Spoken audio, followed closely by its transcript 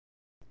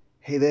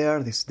Hey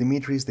there, this is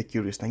Dimitris, the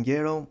Curious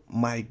Tanguero.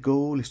 My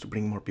goal is to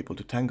bring more people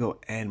to tango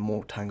and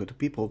more tango to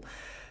people.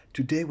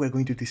 Today we're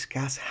going to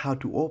discuss how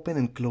to open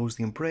and close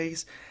the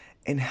embrace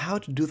and how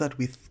to do that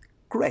with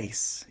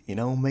grace,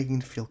 making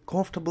it feel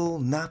comfortable,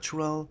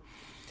 natural.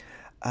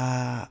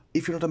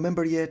 If you're not a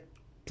member yet,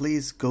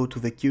 please go to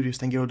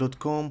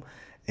thecurioustanguero.com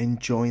and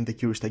join the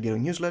Curious Tanguero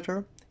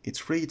newsletter. It's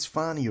free, it's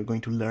fun, you're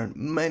going to learn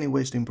many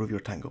ways to improve your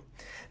tango.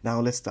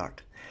 Now let's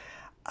start.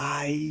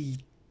 I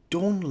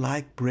don't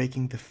like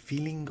breaking the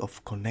feeling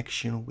of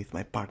connection with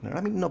my partner.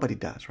 I mean, nobody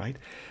does, right?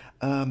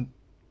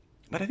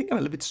 But I think I'm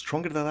a little bit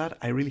stronger than that.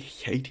 I really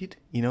hate it.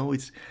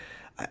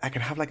 I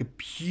can have like a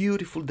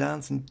beautiful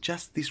dance and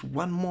just this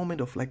one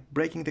moment of like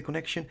breaking the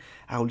connection,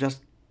 I will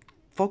just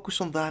focus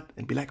on that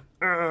and be like,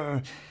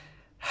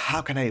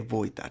 how can I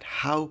avoid that?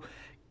 How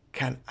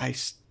can I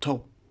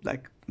stop,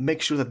 like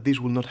make sure that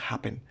this will not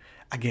happen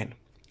again?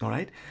 All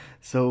right.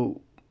 So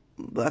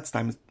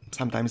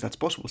sometimes that's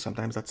possible,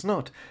 sometimes that's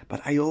not.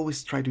 But I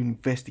always try to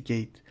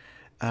investigate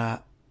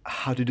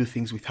how to do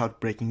things without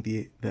breaking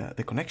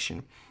the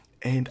connection.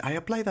 And I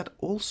apply that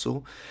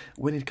also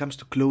when it comes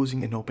to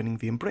closing and opening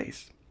the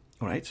embrace.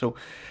 All right, so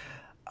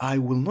I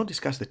will not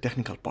discuss the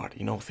technical part,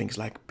 things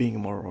like being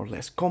more or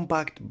less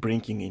compact,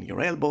 bringing in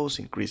your elbows,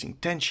 increasing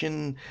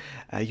tension,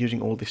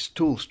 using all these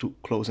tools to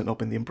close and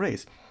open the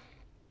embrace.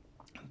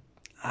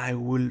 I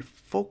will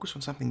focus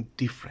on something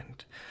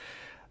different.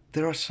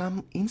 There are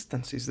some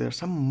instances, there are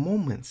some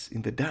moments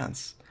in the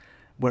dance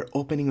where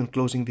opening and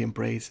closing the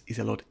embrace is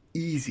a lot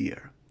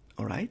easier,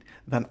 all right,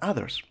 than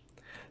others.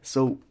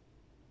 So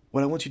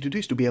what I want you to do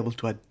is to be able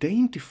to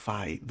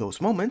identify those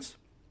moments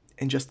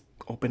and just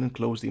open and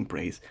close the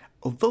embrace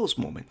of those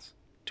moments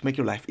to make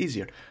your life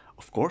easier.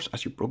 Of course,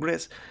 as you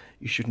progress,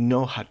 you should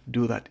know how to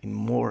do that in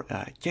more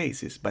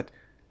cases, but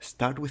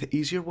start with the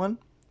easier one.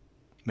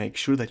 Make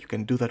sure that you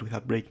can do that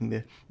without breaking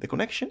the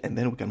connection, and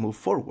then we can move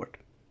forward.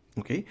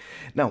 Okay,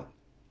 now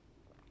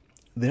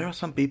there are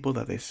some people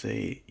that they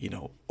say,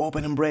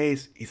 open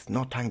embrace is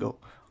not tango,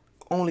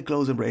 only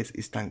close embrace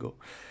is tango.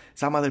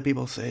 Some other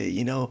people say,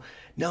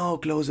 no,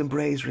 close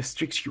embrace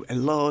restricts you a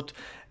lot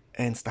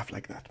and stuff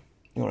like that.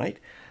 All right,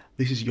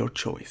 this is your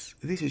choice.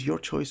 This is your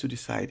choice to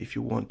decide if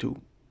you want to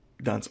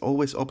dance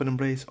always open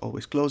embrace,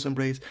 always close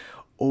embrace,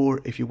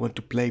 or if you want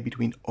to play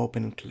between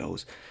open and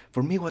close.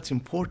 For me, what's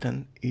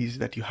important is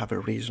that you have a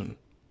reason.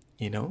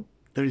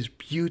 There is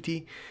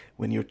beauty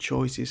when your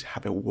choices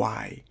have a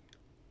why.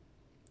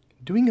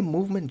 Doing a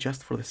movement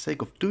just for the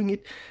sake of doing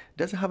it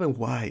doesn't have a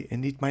why,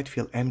 and it might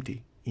feel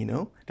empty,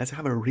 doesn't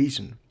have a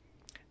reason.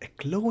 A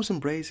close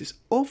embrace is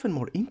often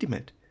more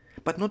intimate,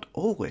 but not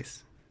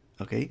always,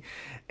 okay?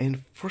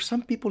 And for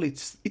some people,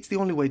 it's the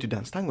only way to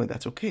dance tango, and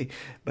that's okay.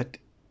 But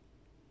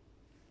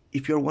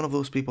if you're one of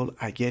those people,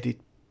 I get it.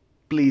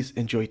 Please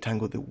enjoy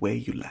tango the way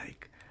you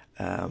like.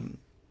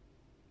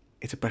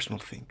 It's a personal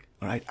thing,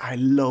 all right? I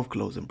love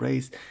close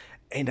embrace,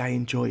 and I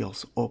enjoy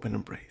also open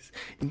embrace.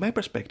 In my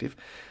perspective,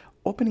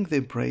 opening the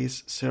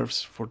embrace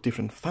serves for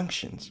different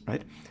functions,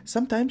 right?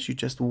 Sometimes you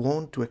just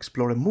want to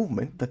explore a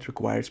movement that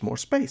requires more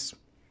space.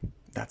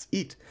 That's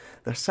it.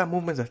 There are some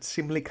movements that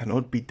simply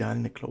cannot be done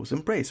in a close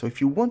embrace. So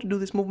if you want to do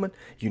this movement,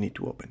 you need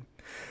to open.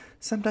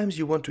 Sometimes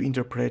you want to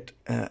interpret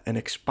an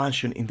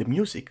expansion in the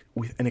music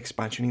with an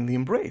expansion in the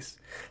embrace.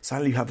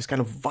 Suddenly you have this kind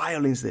of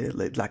violins there,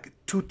 like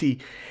tutti.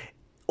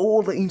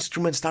 All the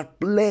instruments start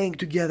playing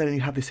together and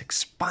you have this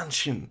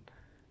expansion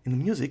in the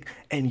music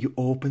and you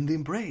open the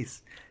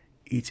embrace.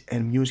 It's a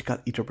musical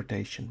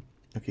interpretation,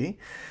 okay?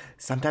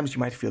 Sometimes you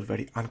might feel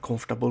very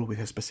uncomfortable with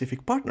a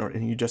specific partner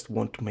and you just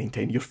want to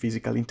maintain your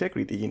physical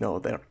integrity.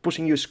 They're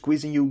pushing you,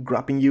 squeezing you,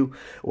 grabbing you,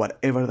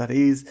 whatever that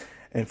is.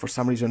 And for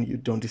some reason you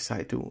don't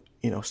decide to,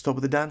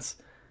 stop the dance,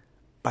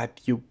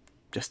 but you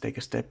just take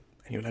a step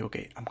and you're like,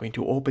 okay, I'm going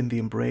to open the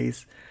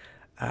embrace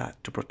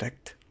to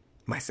protect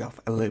myself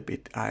a little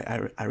bit.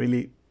 I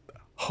really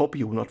hope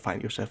you will not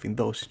find yourself in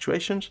those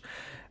situations,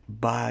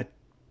 but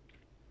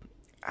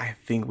I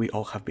think we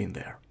all have been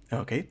there,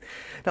 okay?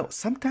 Now,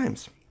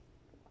 sometimes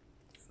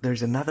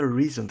there's another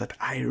reason that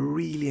I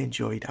really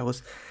enjoyed. I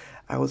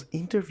was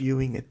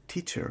interviewing a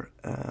teacher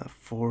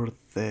for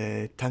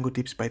the Tango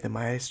Tips by the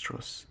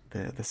Maestros,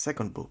 the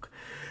second book,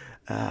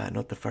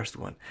 not the first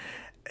one.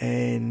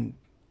 And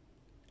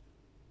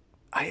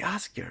I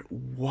asked her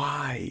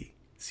why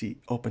she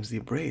opens the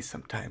embrace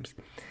sometimes.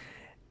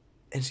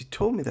 And she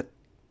told me that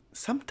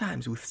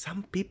sometimes with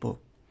some people,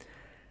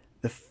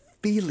 the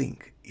feeling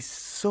is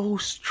so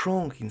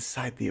strong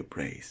inside the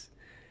embrace.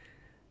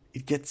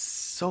 It gets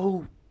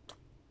so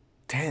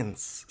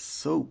tense,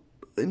 so,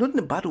 not in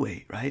a bad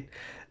way, right?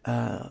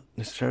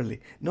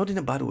 Necessarily, not in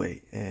a bad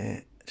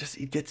way. Just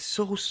it gets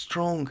so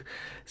strong,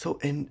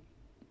 and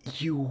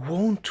you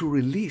want to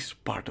release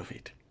part of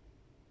it.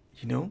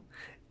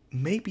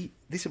 Maybe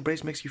this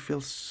embrace makes you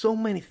feel so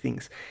many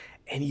things,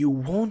 and you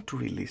want to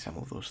release some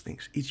of those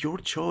things. It's your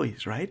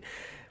choice, right?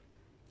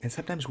 And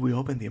sometimes we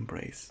open the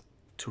embrace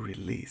to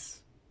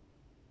release.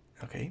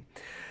 Okay,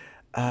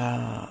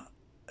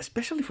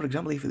 especially for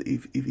example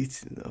if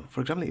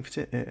it's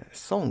a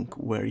song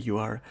where you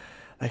are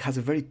Like has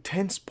a very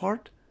tense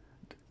part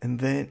and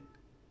then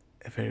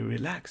a very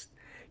relaxed.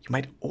 You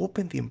might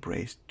open the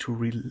embrace to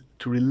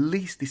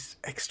release this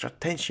extra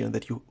tension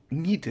that you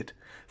needed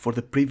for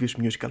the previous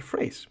musical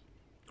phrase.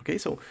 Okay,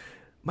 so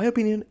my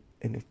opinion,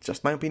 and it's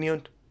just my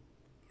opinion,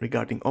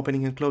 regarding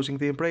opening and closing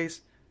the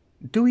embrace,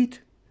 do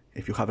it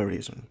if you have a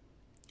reason.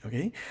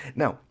 Okay,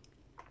 now,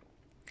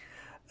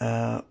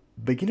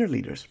 beginner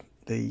leaders,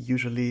 they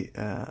usually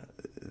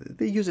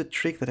they use a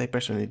trick that I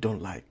personally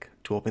don't like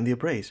to open the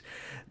embrace.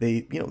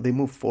 They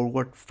move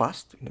forward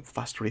fast, in a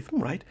fast rhythm,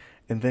 right?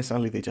 And then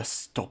suddenly they just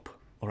stop,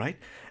 all right?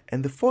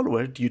 And the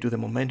follower, due to the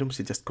momentum,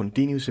 it just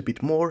continues a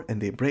bit more,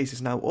 and the embrace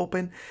is now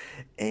open,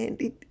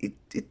 and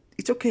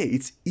it's okay.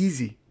 It's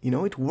easy,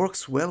 it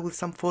works well with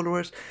some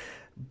followers,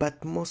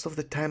 but most of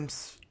the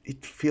times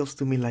it feels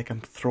to me like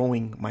I'm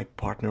throwing my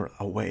partner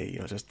away,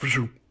 just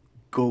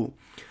go.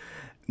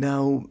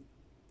 Now,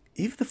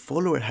 if the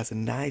follower has a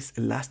nice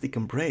elastic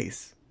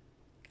embrace,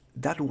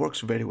 that works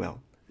very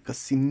well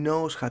because he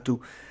knows how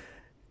to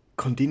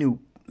continue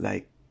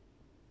like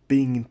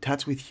being in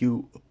touch with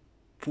you,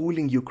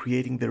 pulling you,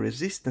 creating the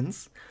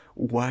resistance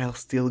while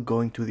still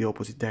going to the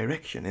opposite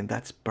direction, and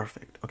that's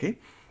perfect, okay?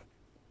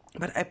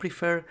 But I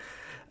prefer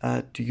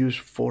to use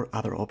 4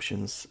 other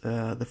options.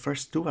 The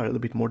first 2 are a little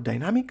bit more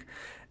dynamic,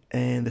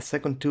 and the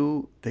second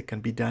 2, they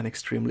can be done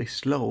extremely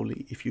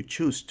slowly if you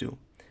choose to,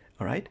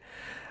 all right?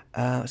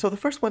 So the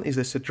first one is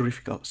the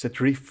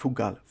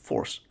centrifugal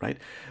force, right?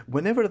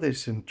 Whenever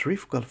there's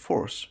centrifugal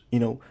force,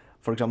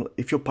 for example,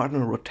 if your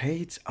partner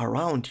rotates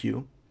around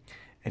you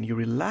and you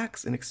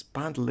relax and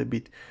expand a little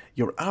bit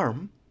your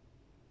arm,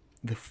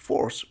 the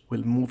force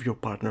will move your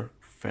partner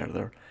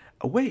further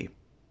away,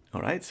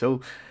 all right?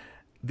 So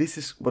this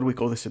is what we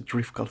call the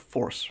centrifugal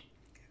force.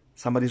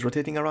 Somebody's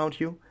rotating around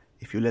you.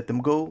 If you let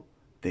them go,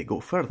 they go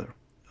further,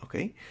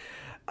 okay?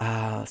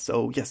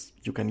 So yes,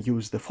 you can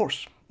use the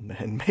force,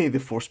 and may the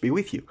force be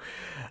with you.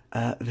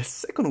 The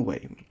second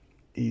way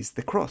is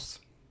the cross.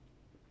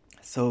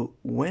 So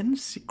when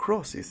she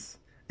crosses,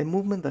 a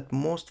movement that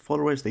most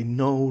followers, they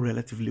know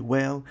relatively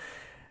well,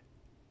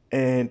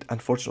 and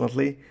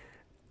unfortunately,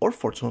 or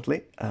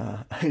fortunately,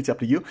 it's up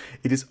to you,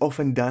 it is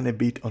often done a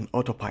bit on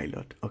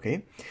autopilot,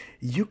 okay?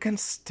 You can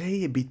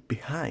stay a bit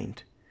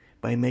behind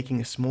by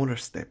making a smaller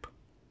step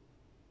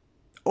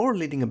or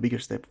leading a bigger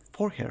step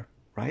for her,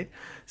 right?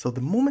 So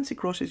the moment she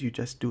crosses, you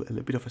just do a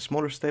little bit of a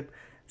smaller step,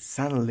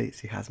 suddenly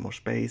she has more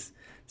space,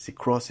 she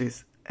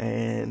crosses,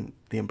 and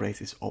the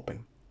embrace is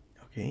open,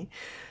 okay?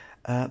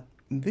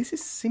 This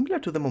is similar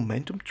to the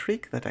momentum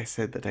trick that I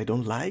said that I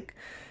don't like,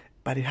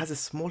 but it has a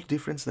small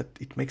difference that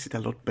it makes it a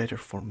lot better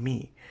for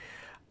me.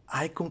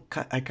 I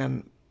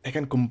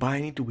can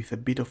combine it with a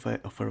bit of a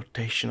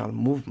rotational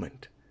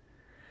movement.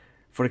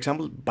 For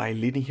example, by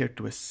leading her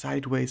to a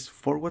sideways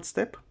forward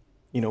step,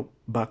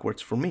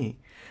 backwards for me,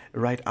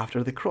 right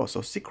after the cross.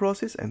 So she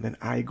crosses, and then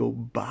I go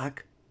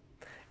back,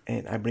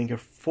 and I bring her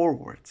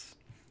forwards,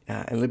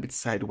 a little bit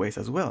sideways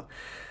as well.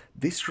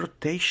 This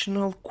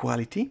rotational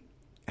quality,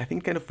 I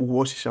think, kind of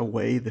washes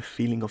away the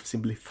feeling of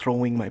simply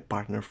throwing my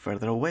partner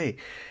further away.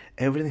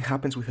 Everything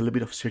happens with a little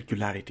bit of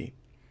circularity.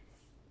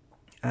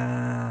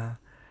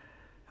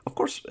 Of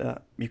course,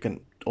 you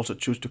can also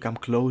choose to come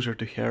closer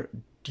to her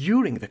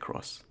during the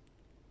cross.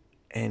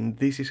 And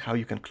this is how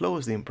you can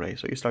close the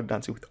embrace. So you start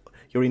dancing with,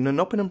 you're in an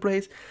open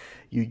embrace,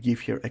 you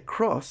give her a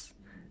cross,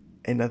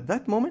 and at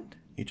that moment,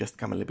 you just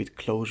come a little bit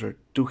closer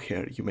to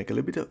her. You make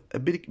a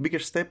bit bigger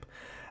step,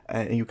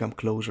 and you come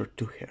closer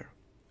to her.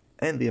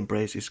 And the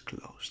embrace is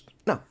closed.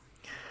 Now,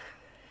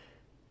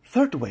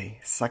 third way,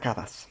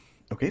 sacadas.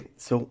 Okay,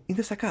 so in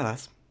the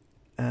sacadas,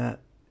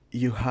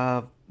 you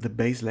have the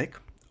base leg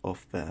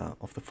of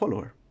the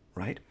follower,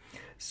 right?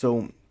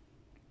 So,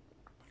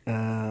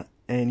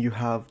 and you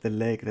have the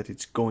leg that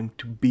it's going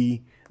to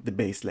be the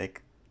base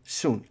leg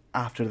soon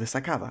after the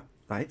sacada,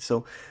 right?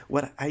 So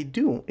what I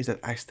do is that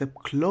I step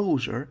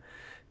closer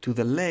to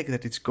the leg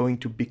that it's going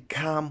to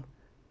become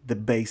the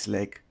base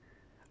leg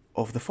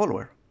of the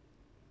follower.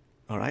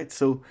 All right,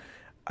 so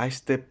I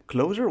step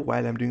closer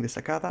while I'm doing the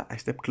sacada. I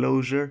step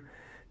closer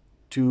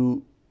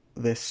to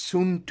the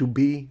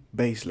soon-to-be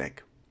base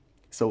leg.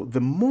 So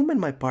the moment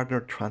my partner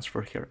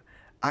transfers her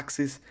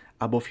axis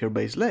above her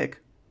base leg,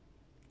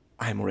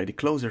 I'm already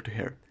closer to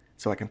her,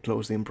 so I can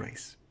close the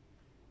embrace.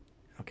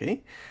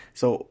 Okay,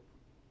 so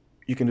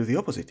you can do the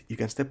opposite. You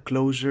can step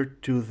closer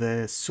to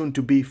the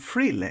soon-to-be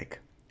free leg.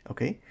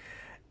 Okay,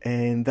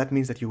 and that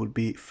means that you will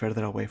be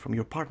further away from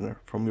your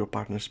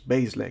partner's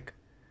base leg.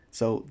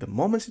 So the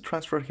moment she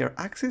transfers her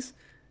axis,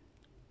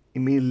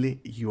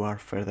 immediately you are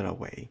further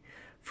away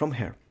from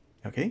her,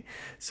 okay?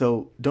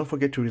 So don't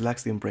forget to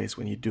relax the embrace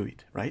when you do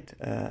it, right?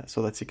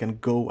 So that she can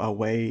go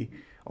away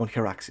on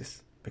her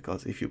axis.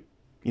 Because if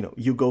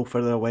you go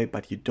further away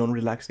but you don't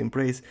relax the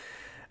embrace,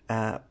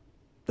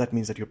 that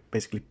means that you're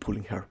basically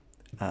pulling her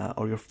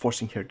or you're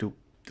forcing her to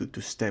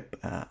step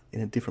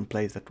in a different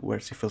place where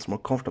she feels more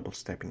comfortable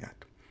stepping at.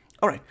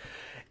 All right,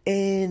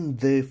 and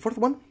the fourth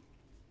one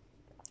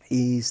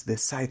is the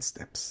side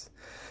steps.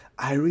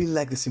 I really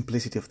like the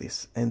simplicity of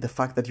this and the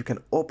fact that you can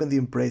open the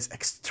embrace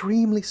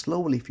extremely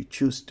slowly if you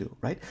choose to,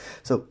 right?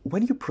 So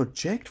when you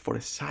project for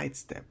a side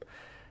step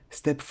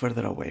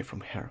further away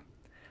from her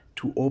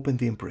to open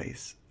the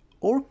embrace,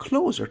 or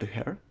closer to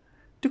her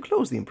to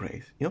close the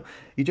embrace. You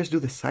just do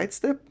the side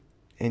step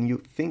and you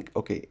think,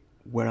 okay,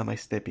 where am I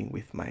stepping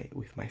with my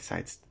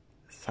side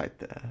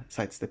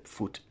step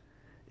foot?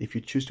 If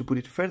you choose to put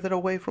it further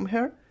away from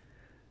her,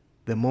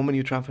 the moment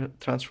you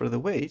transfer the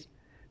weight,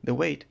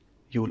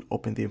 you will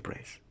open the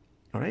embrace.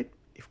 All right?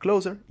 If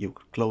closer, you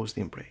close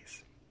the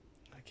embrace.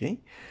 Okay?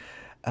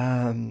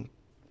 And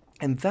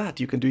that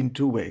you can do in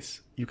two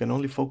ways. You can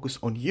only focus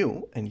on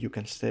you, and you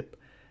can step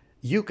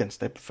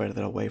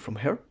further away from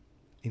her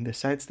in the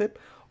side step,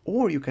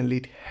 or you can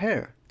lead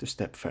her to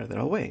step further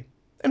away.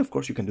 And of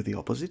course, you can do the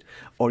opposite,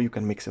 or you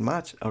can mix and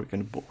match, or you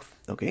can do both.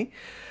 Okay?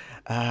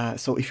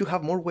 So if you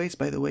have more ways,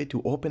 by the way,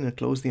 to open and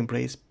close the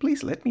embrace,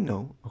 please let me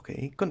know.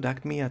 Okay?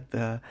 Contact me at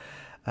the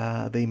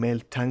email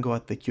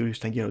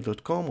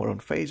tango@thecurioustanguero.com, or on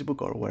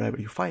Facebook, or wherever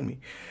you find me.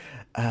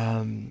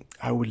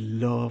 I would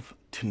love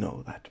to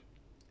know that.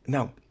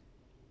 Now,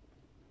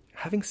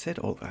 having said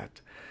all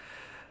that,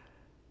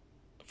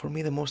 for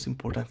me the most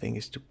important thing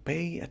is to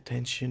pay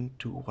attention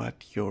to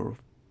what your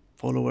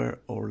follower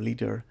or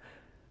leader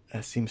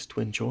seems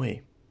to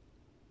enjoy.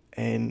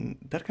 And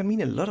that can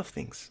mean a lot of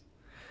things.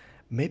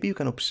 Maybe you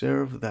can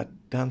observe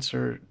that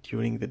dancer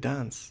during the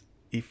dance,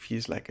 if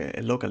he's like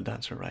a local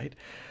dancer, right?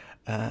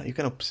 You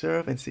can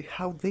observe and see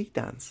how they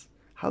dance,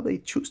 how they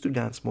choose to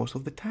dance most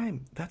of the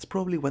time. That's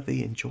probably what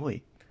they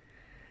enjoy.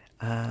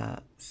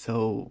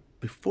 So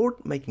before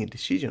making a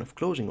decision of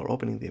closing or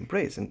opening the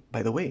embrace, and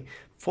by the way,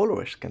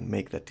 followers can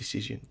make that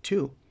decision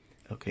too,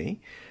 okay?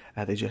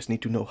 They just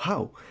need to know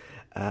how,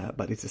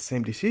 but it's the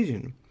same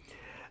decision.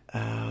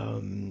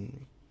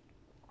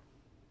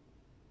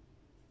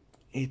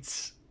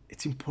 It's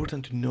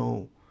important to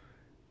know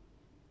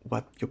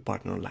what your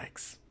partner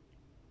likes,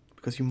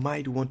 because you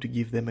might want to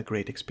give them a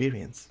great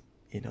experience,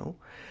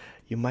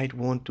 You might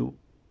want to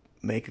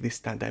make this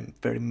tanda a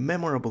very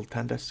memorable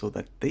tanda so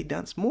that they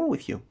dance more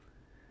with you.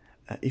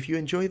 If you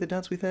enjoy the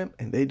dance with them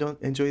and they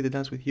don't enjoy the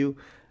dance with you,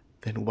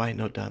 then why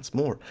not dance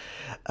more?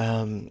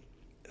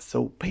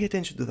 So pay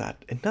attention to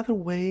that. Another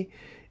way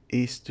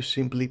is to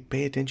simply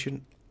pay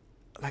attention,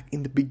 like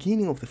in the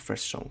beginning of the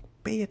first song.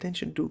 Pay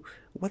attention to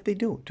what they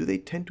do. Do they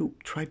tend to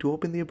try to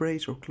open the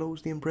embrace or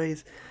close the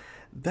embrace?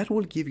 That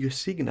will give you a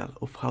signal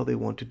of how they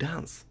want to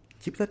dance.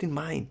 Keep that in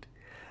mind.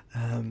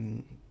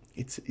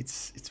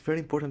 It's very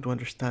important to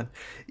understand.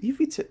 If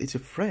it's a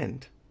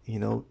friend,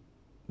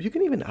 you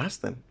can even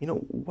ask them,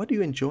 what do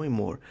you enjoy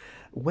more?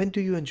 When do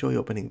you enjoy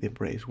opening the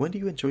embrace? When do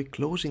you enjoy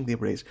closing the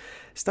embrace?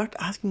 Start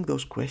asking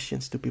those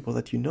questions to people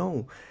that you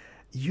know.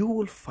 You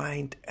will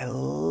find a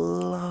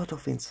lot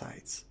of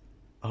insights,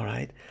 all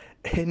right?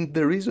 And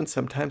the reasons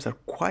sometimes are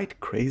quite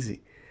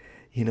crazy,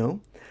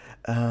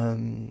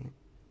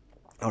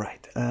 All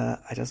right,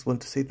 I just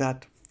want to say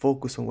that.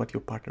 Focus on what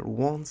your partner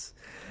wants.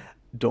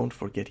 Don't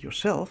forget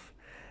yourself.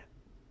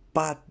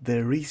 But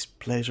there is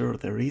pleasure,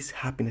 there is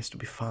happiness to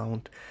be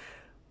found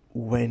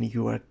when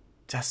you are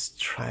just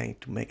trying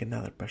to make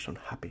another person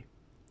happy.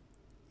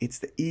 It's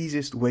the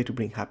easiest way to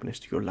bring happiness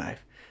to your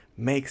life.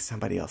 Make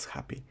somebody else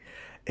happy.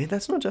 And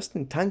that's not just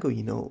in tango,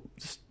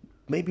 Just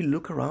maybe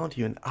look around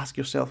you and ask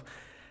yourself,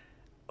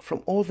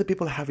 from all the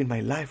people I have in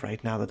my life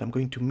right now that I'm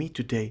going to meet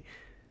today,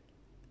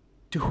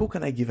 to who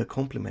can I give a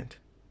compliment?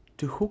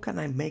 To who can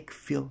I make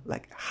feel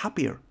like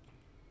happier?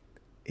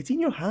 It's in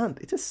your hand.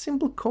 It's a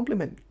simple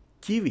compliment.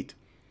 Give it.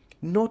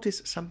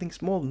 Notice something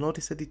small.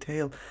 Notice a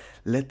detail.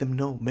 Let them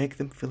know. Make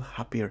them feel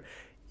happier.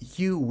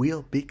 You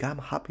will become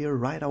happier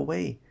right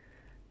away.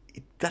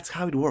 That's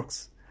how it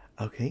works.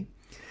 Okay?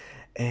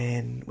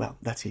 And, well,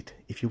 that's it.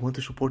 If you want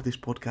to support this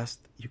podcast,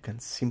 you can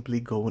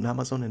simply go on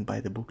Amazon and buy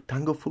the book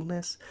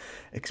Tangofulness,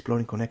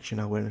 Exploring Connection,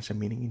 Awareness and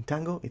Meaning in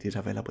Tango. It is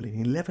available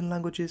in 11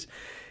 languages.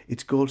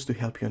 Its goal is to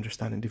help you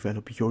understand and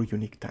develop your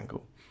unique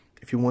tango.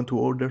 If you want to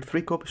order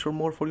 3 copies or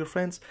more for your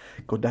friends,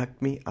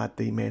 contact me at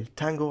the email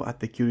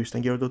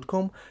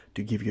tango@thecurioustanguero.com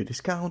to give you a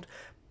discount.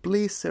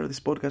 Please share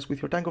this podcast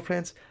with your tango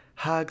friends.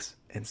 Hugs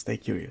and stay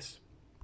curious.